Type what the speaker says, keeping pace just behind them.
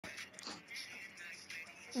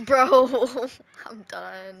Bro, I'm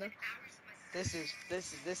done. This is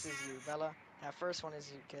you, Bella. That first one is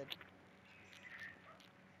you, kid.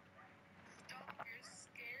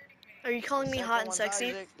 Are you The calling me second hot and one's sexy?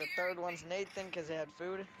 Isaac. The third one's Nathan because they had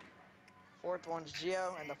food. Fourth one's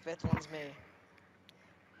Gio, and the fifth one's me.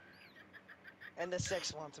 And the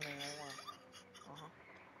sixth one's me.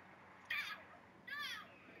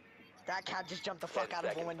 That cat just jumped the fuck out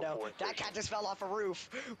of a window. That cat just fell off a roof.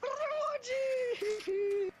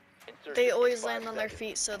 They always land on their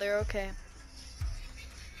feet, so they're okay.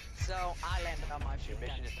 So I landed on my feet. Your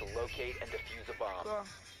mission is to locate and defuse a bomb. Cool.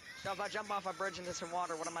 So if I jump off a bridge into some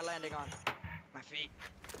water, what am I landing on? My feet.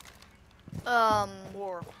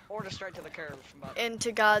 Or just straight to the curb. But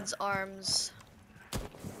Into God's arms.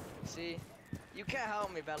 see, you can't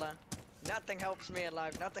help me, Bella. Nothing helps me in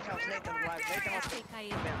life. Nothing helps Nathan in life. Nathan wants to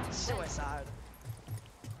commit suicide.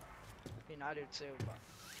 I mean, I do too,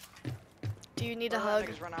 but... Do you need a Where hug?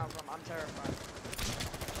 niggas run out from? I'm terrified.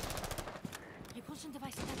 Repulsion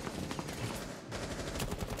device.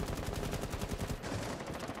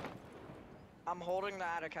 I'm holding the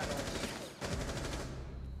attic headers.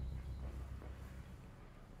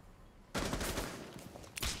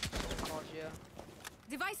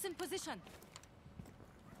 Device in position.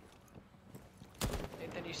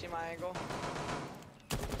 Nathan, you see my angle?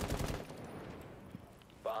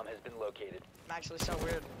 Bomb has been located. I'm actually so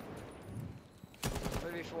weird.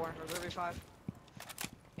 3v4 or 3v5.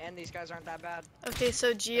 And these guys aren't that bad. Okay,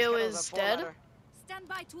 so Gio is dead? Stand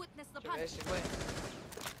by to witness the So punch. basically,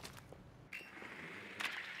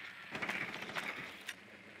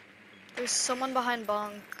 There's someone behind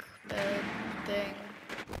bunk bed thing.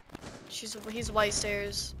 He's white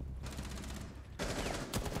stairs.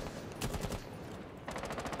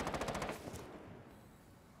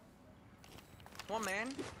 one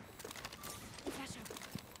man.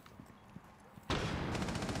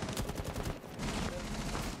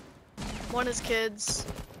 One is kids.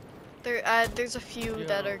 There's a few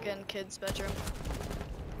that are in kids' bedroom.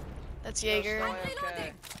 That's Jaeger. No,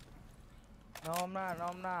 okay. No, I'm not. No,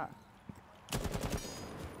 I'm not.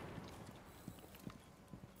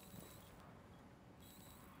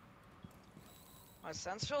 My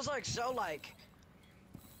sense feels like so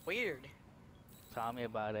weird. Tell me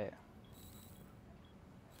about it.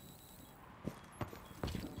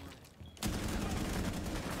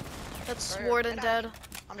 That's Right here. Warden Get dead. out.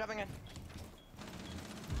 I'm jumping in.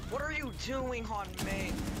 What are you doing on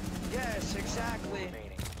me? Yes, exactly.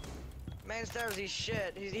 Remaining. Man stairs, he's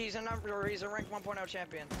shit. He's a rank 1.0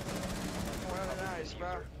 champion. Oh, nice,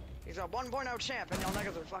 bro. He's a 1.0 champ, and y'all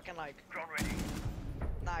niggas are fucking like.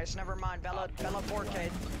 Nice, never mind. Bella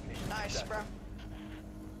 4K. Nice, bro.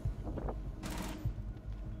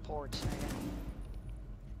 Porch.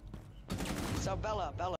 So Bella.